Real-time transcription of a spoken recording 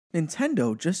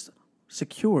Nintendo just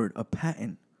secured a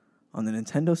patent on the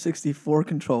Nintendo 64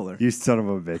 controller. You son of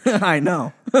a bitch. I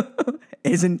know.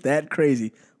 Isn't that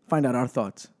crazy? Find out our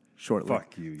thoughts shortly.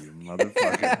 Fuck you, you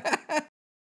motherfucker.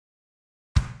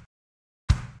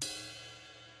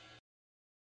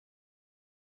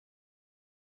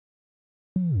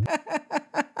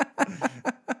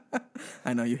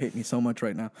 I know you hate me so much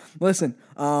right now. Listen,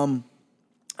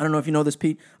 I don't know if you know this,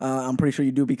 Pete. I'm pretty sure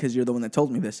you do because you're the one that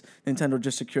told me this. Nintendo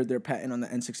just secured their patent on the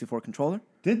N64 controller.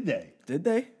 Did they? Did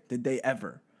they? Did they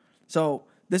ever? So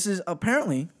this is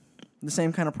apparently the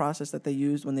same kind of process that they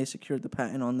used when they secured the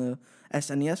patent on the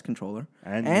SNES controller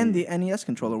and the NES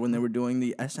controller when they were doing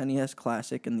the SNES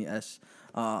Classic and the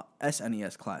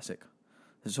SNES Classic.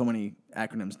 There's so many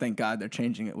acronyms. Thank God they're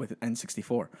changing it with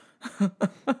N64.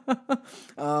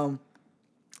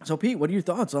 So, Pete, what are your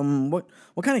thoughts? What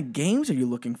kind of games are you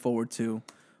looking forward to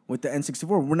with the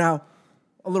N64? We're now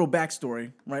a little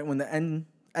backstory, right? When the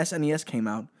SNES came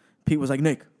out, Pete was like,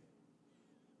 Nick,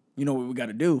 you know what we got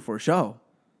to do for a show?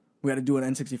 We got to do an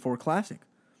N64 Classic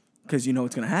because you know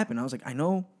what's going to happen. I was like, I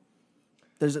know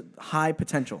there's a high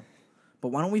potential, but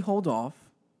why don't we hold off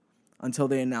until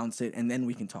they announce it and then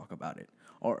we can talk about it,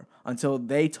 or until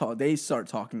they start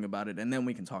talking about it and then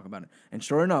we can talk about it. And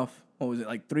sure enough, what was it,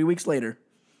 like 3 weeks later,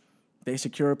 they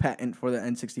secure a patent for the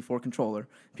N64 controller.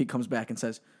 Pete comes back and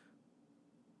says,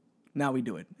 now we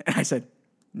do it. And I said,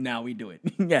 now we do it.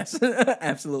 Yes,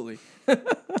 absolutely.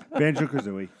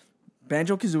 Banjo-Kazooie.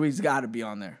 Banjo-Kazooie's got to be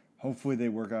on there. Hopefully they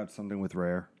work out something with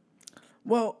Rare.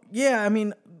 Well, yeah, I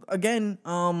mean, again,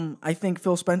 I think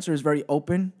Phil Spencer is very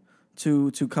open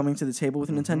to coming to the table with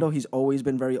Nintendo. He's always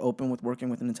been very open with working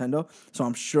with Nintendo. So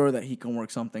I'm sure that he can work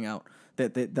something out,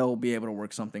 that they'll be able to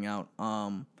work something out.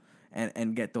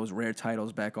 And get those rare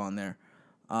titles back on there.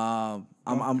 Donkey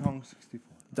Kong 64.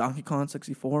 Donkey Kong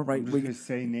 64, right? I'm just going to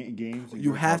say games.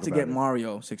 You have to get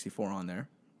Mario 64 on there.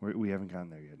 We haven't gotten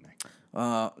there yet, Nick.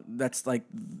 That's like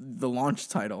the launch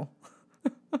title.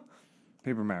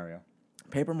 Paper Mario.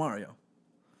 Paper Mario.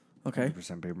 Okay.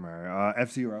 100% Paper Mario.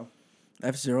 F-Zero.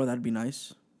 F-Zero, that'd be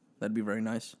nice. That'd be very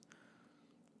nice.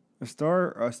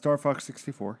 Star Fox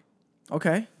 64.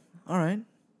 Okay. All right.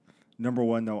 Number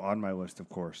one, though, on my list, of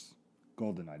course,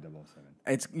 GoldenEye 007.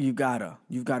 It's you gotta.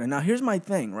 Now, here's my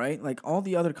thing, right? Like, all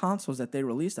the other consoles that they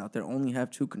released out there only have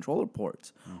 2 controller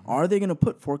ports. Are they going to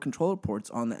put 4 controller ports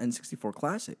on the N64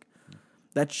 Classic?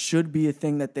 That should be a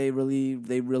thing that they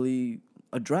really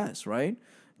address, right?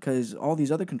 Because all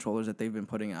these other controllers that they've been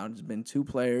putting out has been 2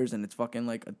 players, and it's fucking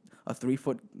like a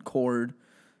 3-foot cord.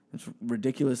 It's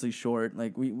ridiculously short.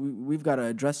 Like, we've got to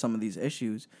address some of these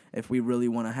issues if we really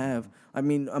want to have. I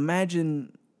mean,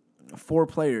 imagine 4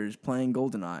 players playing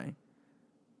GoldenEye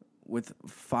with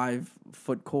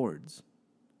 5-foot cords.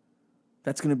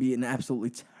 That's going to be an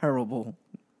absolutely terrible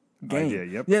game. Idea,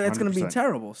 yep, yeah, that's going to be 100%.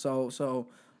 terrible. So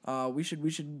we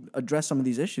should address some of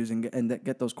these issues and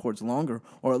get those cords longer,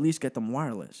 or at least get them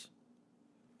wireless.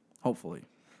 Hopefully.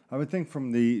 I would think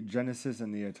from the Genesis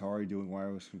and the Atari doing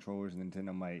wireless controllers,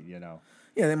 Nintendo might, Yeah,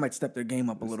 they might step their game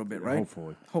up a little bit, right?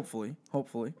 Hopefully.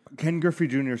 Ken Griffey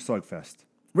Jr. Slugfest.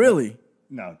 Really?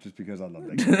 No, just because I love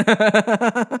that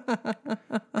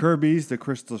game. Kirby's The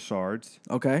Crystal Shards.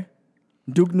 Okay.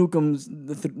 Duke Nukem's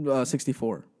the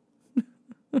 64.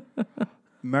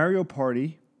 Mario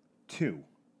Party 2.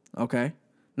 Okay.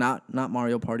 Not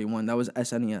Mario Party 1. That was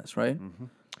SNES, right? Mm-hmm.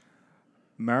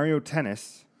 Mario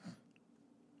Tennis.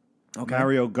 Okay.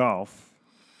 Mario Golf.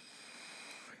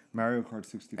 Mario Kart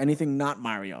 64. Anything not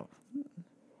Mario.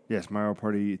 Yes, Mario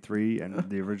Party 3 and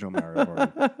the original Mario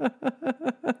Party.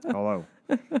 Hello.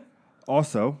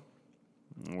 Also,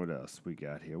 what else we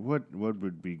got here? What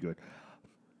would be good?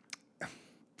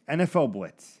 NFL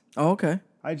Blitz. Oh, okay.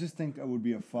 I just think it would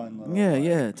be a fun little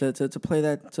Yeah. To play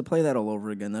that all over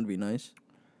again, that'd be nice.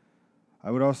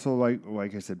 I would also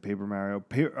like I said, Paper Mario.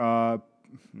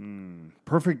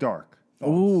 Perfect Dark.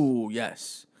 Ooh,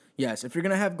 yes. If you're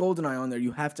gonna have GoldenEye on there,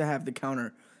 you have to have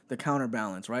the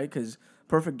counterbalance, right? Because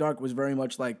Perfect Dark was very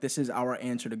much like, this is our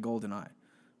answer to GoldenEye,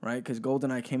 right? Because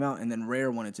GoldenEye came out and then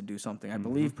Rare wanted to do something. I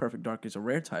believe Perfect Dark is a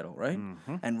Rare title, right?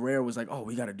 And Rare was like, oh,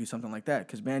 we got to do something like that.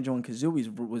 Because Banjo and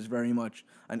Kazooie was very much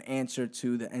an answer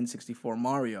to the N64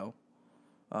 Mario,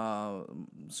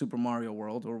 Super Mario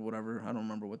World or whatever. I don't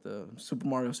remember what the Super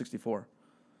Mario 64.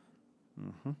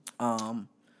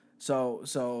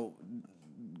 So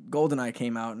GoldenEye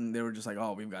came out and they were just like,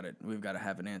 oh, we've got to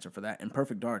have an answer for that. And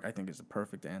Perfect Dark, I think, is the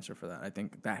perfect answer for that. I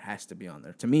think that has to be on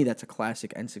there. To me, that's a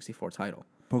classic N64 title.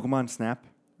 Pokemon Snap.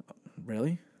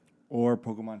 Really? Or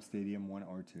Pokemon Stadium 1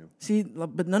 or 2. See,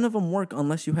 but none of them work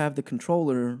unless you have the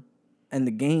controller and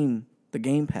the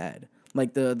gamepad.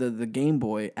 like the Game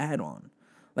Boy add-on.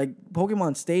 Like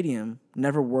Pokemon Stadium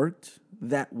never worked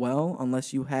that well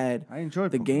unless you had I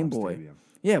enjoyed the Pokemon Game Boy. Stadium.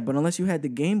 Yeah, but unless you had the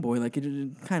Game Boy, like it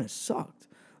kind of sucked.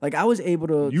 Like I was able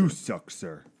to. You suck,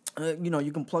 sir.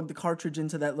 You can plug the cartridge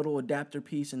into that little adapter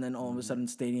piece, and then all of a sudden,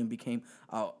 Stadium became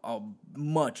a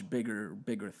much bigger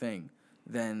thing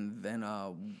than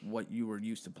what you were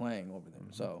used to playing over there.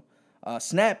 So,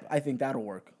 Snap, I think that'll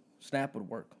work. Snap would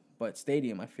work, but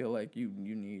Stadium, I feel like you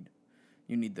need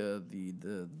the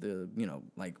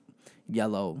like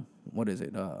yellow. What is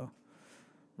it?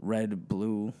 Red,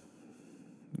 blue,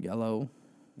 yellow.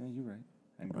 Yeah, you're right.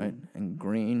 And right, green. and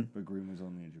green. But green was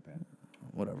only in Japan.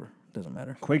 Whatever, doesn't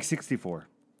matter. Quake 64.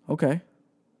 Okay.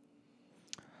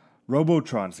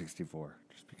 Robotron 64.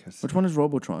 Just because. Which one is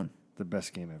Robotron? The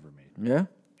best game ever made. Yeah.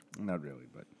 Not really,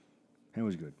 but it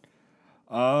was good.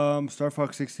 Star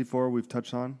Fox 64. We've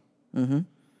touched on. Mm-hmm.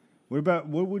 What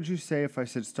would you say if I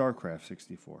said StarCraft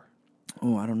 64?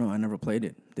 Oh, I don't know. I never played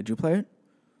it. Did you play it?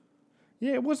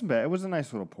 Yeah, it wasn't bad. It was a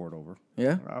nice little port over.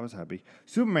 Yeah. I was happy.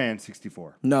 Superman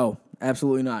 64. No,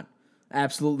 absolutely not.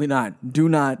 Absolutely not. Do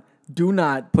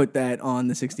not put that on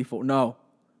the 64. No.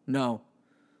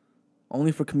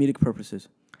 Only for comedic purposes.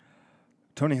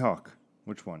 Tony Hawk.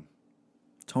 Which one?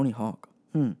 Tony Hawk.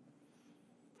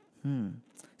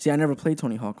 See, I never played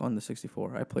Tony Hawk on the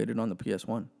 64. I played it on the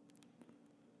PS1.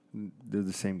 They're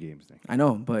the same games, Nick. I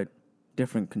know, but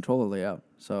different controller layout.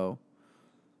 So,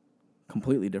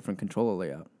 completely different controller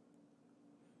layout.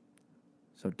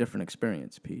 So, different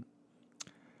experience, Pete.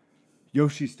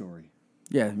 Yoshi's Story.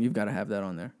 Yeah, you've got to have that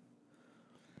on there.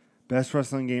 Best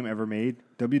wrestling game ever made.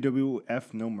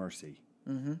 WWF No Mercy.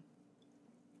 Mm-hmm.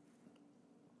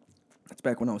 That's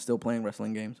back when I was still playing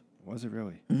wrestling games. Was it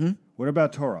really? Mm-hmm. What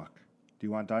about Turok? Do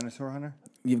you want Dinosaur Hunter?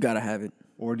 You've got to have it.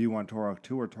 Or do you want Turok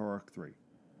 2 or Turok 3?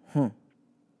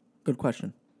 Good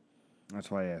question. That's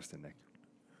why I asked it, Nick.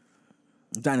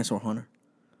 Dinosaur Hunter.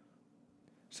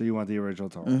 So you want the original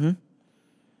Turok? Mm-hmm.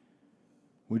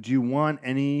 Would you want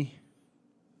any...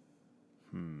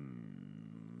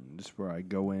 This is where I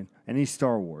go in. Any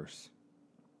Star Wars?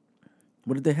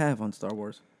 What did they have on Star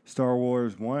Wars? Star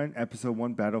Wars 1, Episode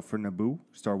 1, Battle for Naboo.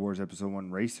 Star Wars Episode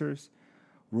 1, Racers.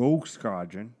 Rogue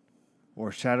Squadron.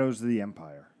 Or Shadows of the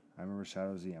Empire. I remember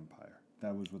Shadows of the Empire.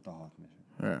 That was with the Hoth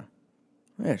mission.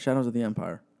 Yeah, Shadows of the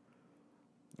Empire.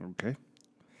 Okay.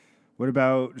 What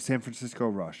about San Francisco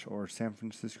Rush or San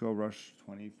Francisco Rush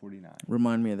 2049?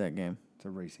 Remind me of that game. It's a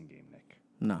racing game, Nick.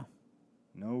 No.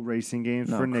 No racing games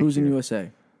No, for Nick. Cruising here.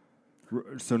 USA.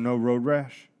 So no Road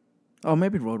Rash? Oh,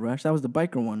 maybe Road Rash. That was the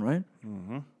biker one, right?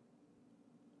 Mm-hmm.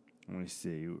 Let me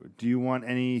see. Do you want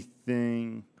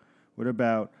anything? What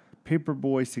about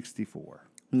Paperboy 64?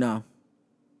 No.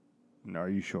 No, are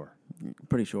you sure?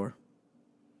 Pretty sure.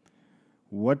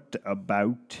 What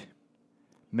about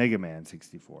Mega Man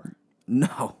 64?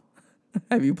 No.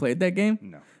 Have you played that game?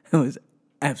 No. It was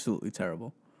absolutely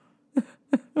terrible.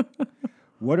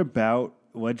 What about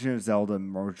Legend of Zelda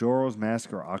Majora's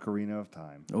Mask or Ocarina of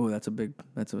Time? Oh, that's a big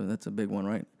one,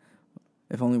 right?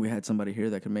 If only we had somebody here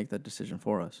that could make that decision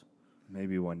for us.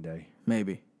 Maybe one day.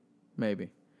 Maybe.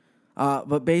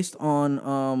 But based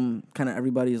on kind of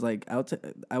everybody's like I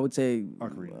would say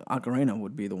Ocarina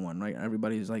would be the one, right?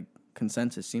 Everybody's like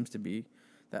consensus seems to be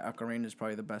that Ocarina is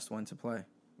probably the best one to play.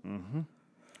 Mm-hmm.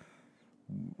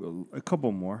 Well, a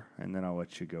couple more, and then I'll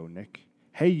let you go, Nick.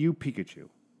 Hey, you Pikachu.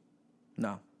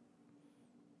 No.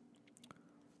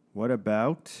 What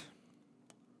about...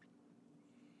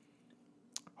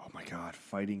 Oh, my God.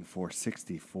 Fighting Force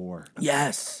 64.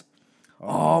 Yes.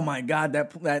 Oh my God,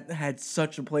 that had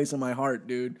such a place in my heart,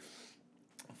 dude.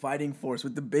 Fighting Force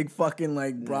with the big fucking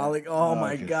like brolic. Oh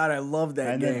my God, I love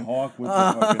that game. And then Hawk with the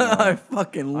fucking I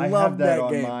fucking love that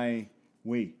game. I have that on my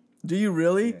Wii. Do you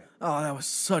really? Yeah. Oh, that was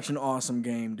such an awesome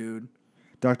game, dude.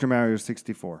 Dr. Mario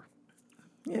 64.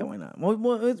 Yeah, why not? Well,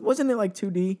 wasn't it like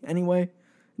 2D anyway? It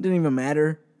didn't even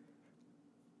matter.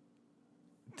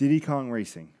 Diddy Kong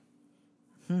Racing.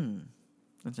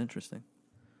 That's interesting.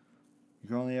 You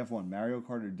can only have one. Mario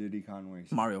Kart or Diddy Kong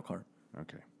Racing? Mario Kart.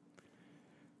 Okay.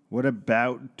 What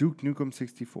about Duke Nukem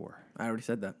 64? I already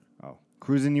said that. Oh.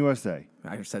 Cruising USA.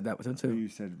 I said that one too. You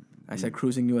said... I said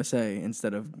Cruising USA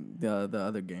instead of the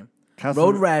other game.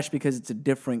 Castle... Road Rash because it's a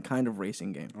different kind of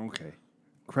racing game. Okay.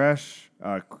 Crash.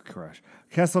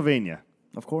 Castlevania.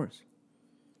 Of course.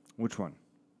 Which one?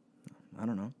 I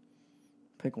don't know.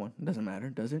 Pick one. It doesn't matter,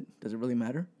 does it? Does it really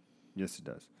matter? Yes, it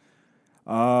does.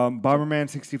 Bomberman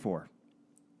 64.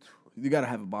 You got to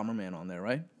have a Bomberman on there,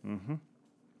 right? Mm-hmm.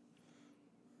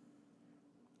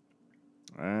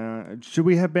 Should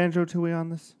we have Banjo-Tooie on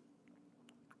this?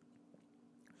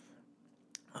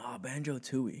 Oh,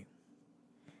 Banjo-Tooie.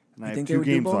 And I You have think they 2 would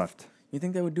do games both? left. You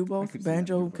think they would do both? could see them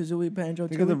Banjo, do both. Kazooie, Banjo,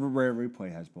 Because the Tooie? Rare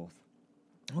Replay has both.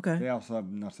 Okay. They also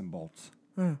have nuts and bolts.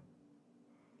 Hmm.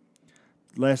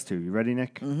 Last 2. You ready,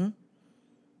 Nick? Mm-hmm.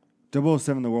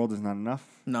 007 The World Is Not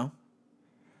Enough. No.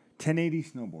 1080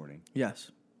 Snowboarding.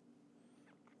 Yes.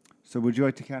 So would you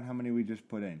like to count how many we just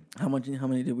put in? How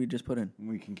many did we just put in?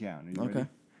 We can count. Are you Okay. ready?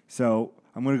 So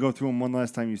I'm going to go through them one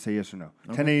last time. You say yes or no.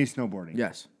 Okay. 1080 Snowboarding.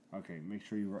 Yes. Okay, make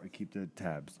sure you keep the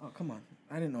tabs. Oh, come on.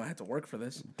 I didn't know I had to work for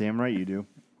this. Damn right you do.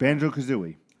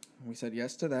 Banjo-Kazooie. We said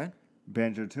yes to that.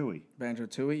 Banjo-Tooie. Banjo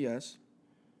Tooie, yes.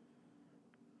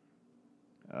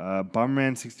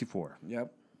 Bomberman 64.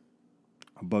 Yep.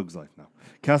 A Bug's Life, no.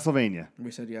 Castlevania.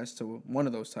 We said yes to one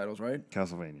of those titles, right?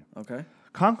 Castlevania. Okay.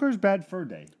 Conker's Bad Fur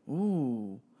Day.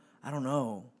 Ooh, I don't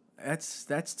know.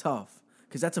 That's tough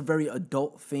because that's a very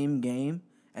adult-themed game,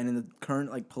 and in the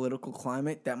current like political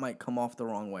climate, that might come off the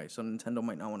wrong way. So Nintendo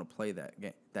might not want to play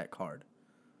that card.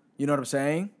 You know what I'm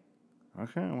saying?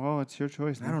 Okay, well, it's your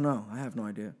choice. I don't know. I have no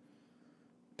idea.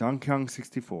 Donkey Kong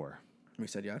 64. We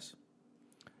said yes.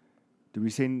 Did we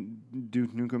say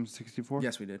Duke Nukem 64?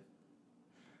 Yes, we did.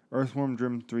 Earthworm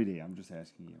Jim 3D. I'm just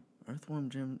asking you. Earthworm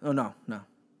Jim. Oh no.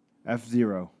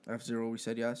 F-Zero. F-Zero. We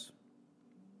said yes.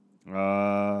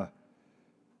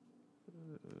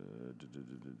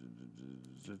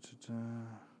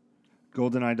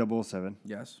 GoldenEye 007.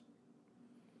 Yes.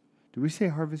 Did we say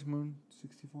Harvest Moon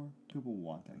 64? People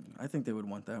want that game. I think they would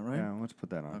want that, right? Yeah, let's put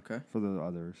that on. Okay. For the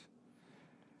others.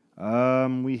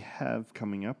 We have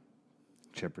coming up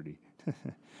Jeopardy.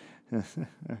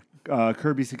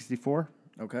 Kirby 64.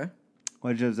 Okay.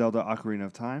 Legend of Zelda Ocarina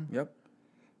of Time. Yep.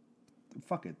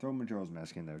 Fuck it. Throw Majora's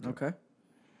Mask in there, too. Okay.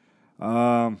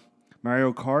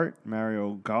 Mario Kart,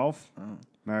 Mario Golf, Oh.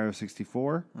 Mario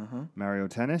 64, Mario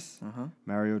Tennis,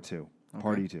 Mario 2, Okay.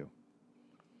 Party 2.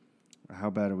 How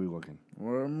bad are we looking?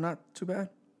 We're not too bad.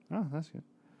 Oh, that's good.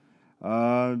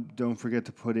 Don't forget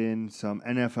to put in some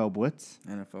NFL Blitz.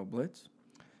 NFL Blitz.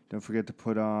 Don't forget to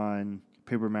put on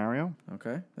Paper Mario,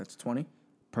 Okay. That's 20.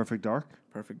 Perfect Dark,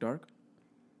 Perfect Dark.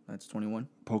 That's 21.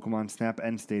 Pokemon Snap,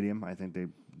 and Stadium. I think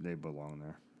they belong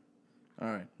there. All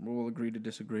right. We'll agree to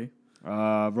disagree.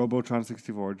 Robotron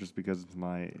 64, just because it's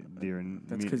my dear and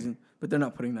That's because, but they're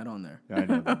not putting that on there. Yeah, I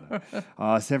know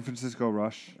that. San Francisco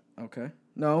Rush. Okay.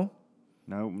 No.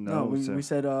 No. We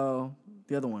said the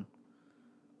other one.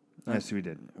 Yes, we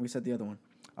did. We said the other one.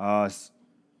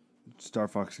 Star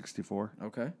Fox 64.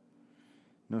 Okay.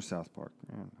 No South Park.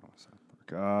 No South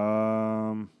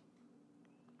Park.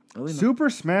 Really Super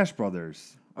Smash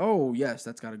Brothers. Oh yes,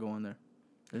 that's got to go on there.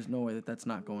 There's no way that's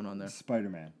not going on there.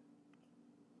 Spider-Man.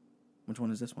 Which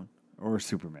one is this one? Or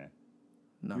Superman.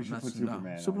 No, We should not put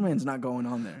Superman on Superman's not going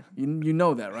on there. You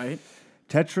know that, right?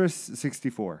 Tetris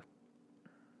 64.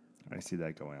 I see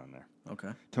that going on there. Okay.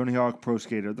 Tony Hawk Pro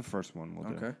Skater, the first one we'll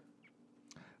do. Okay.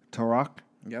 Turok.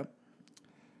 Yep.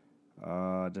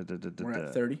 We're We're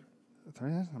at 30.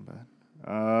 30, that's not bad.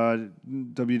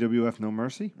 WWF No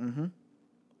Mercy. Mm-hmm.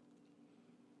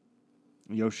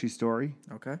 Yoshi Story.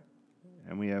 Okay.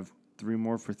 And we have 3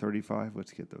 more for 35.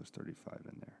 Let's get those 35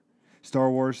 in there.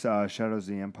 Star Wars Shadows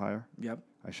of the Empire. Yep.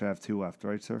 I should have 2 left,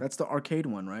 right, sir? That's the arcade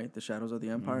one, right? The Shadows of the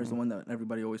Empire is the one that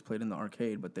everybody always played in the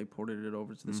arcade, but they ported it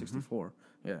over to the 64.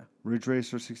 Yeah. Ridge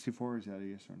Racer 64, is that a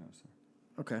yes or no, sir?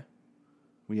 Okay.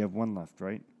 We have 1 left,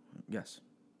 right? Yes.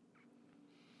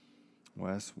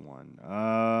 Last one.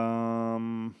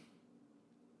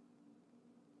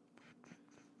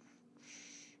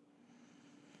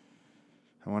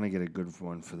 I want to get a good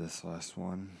one for this last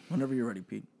one. Whenever you're ready,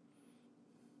 Pete.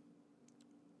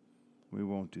 We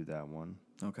won't do that one.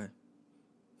 Okay.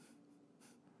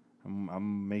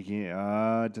 I'm making it.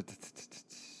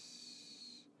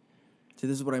 See,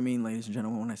 this is what I mean, ladies and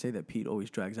gentlemen, when I say that Pete always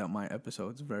drags out my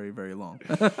episodes very, very long.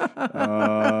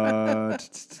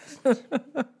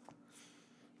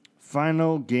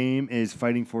 Final game is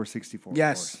Fighting Force 64.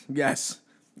 Yes,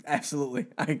 absolutely.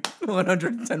 I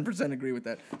 110% agree with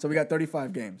that. So we got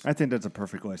 35 games. I think that's a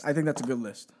perfect list. I think that's a good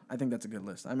list.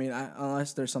 I mean,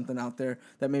 unless there's something out there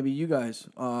that maybe you guys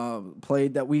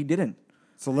played that we didn't.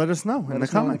 So let us know in the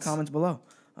comments. In the comments below.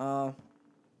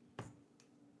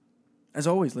 As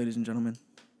always, ladies and gentlemen,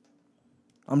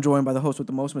 I'm joined by the host with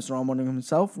the most, Mr. Armand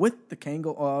himself, with the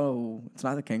Kangol. Oh, it's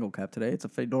not a Kangol cap today. It's a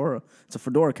fedora. It's a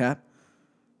fedora cap.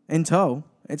 In tow,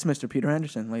 it's Mr. Peter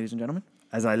Anderson, ladies and gentlemen.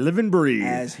 As I live and breathe.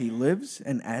 As he lives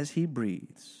and as he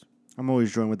breathes. I'm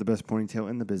always joined with the best ponytail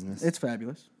in the business. It's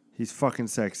fabulous. He's fucking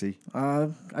sexy. I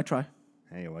try.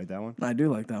 Hey, you like that one? I do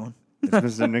like that one. It's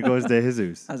Mr. Nicholas De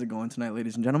Jesus. How's it going tonight,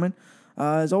 ladies and gentlemen?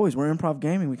 As always, we're Improv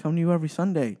Gaming. We come to you every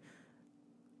Sunday.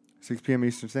 6 p.m.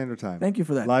 Eastern Standard Time. Thank you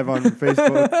for that. Live on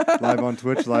Facebook, live on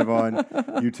Twitch, live on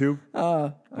YouTube.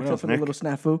 Except for the little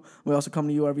snafu. We also come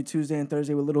to you every Tuesday and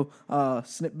Thursday with little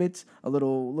snippets, a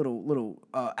little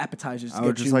appetizers. I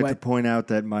would just like to point out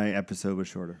that my episode was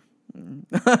shorter.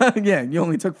 Yeah, you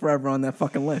only took forever on that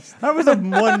fucking list. That was a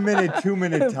 1 minute, 2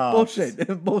 minute tops.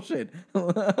 Bullshit.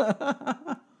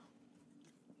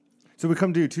 So we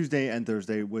come to you Tuesday and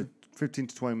Thursday with 15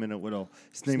 to 20 minute little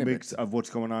snippets of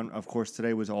what's going on. Of course,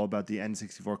 today was all about the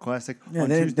N64 Classic. Yeah,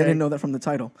 they didn't know that from the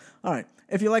title. All right.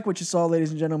 If you like what you saw,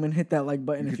 ladies and gentlemen, hit that like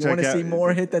button. If you want to see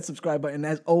more, hit that subscribe button.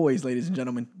 As always, ladies and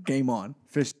gentlemen, game on.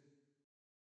 Fish.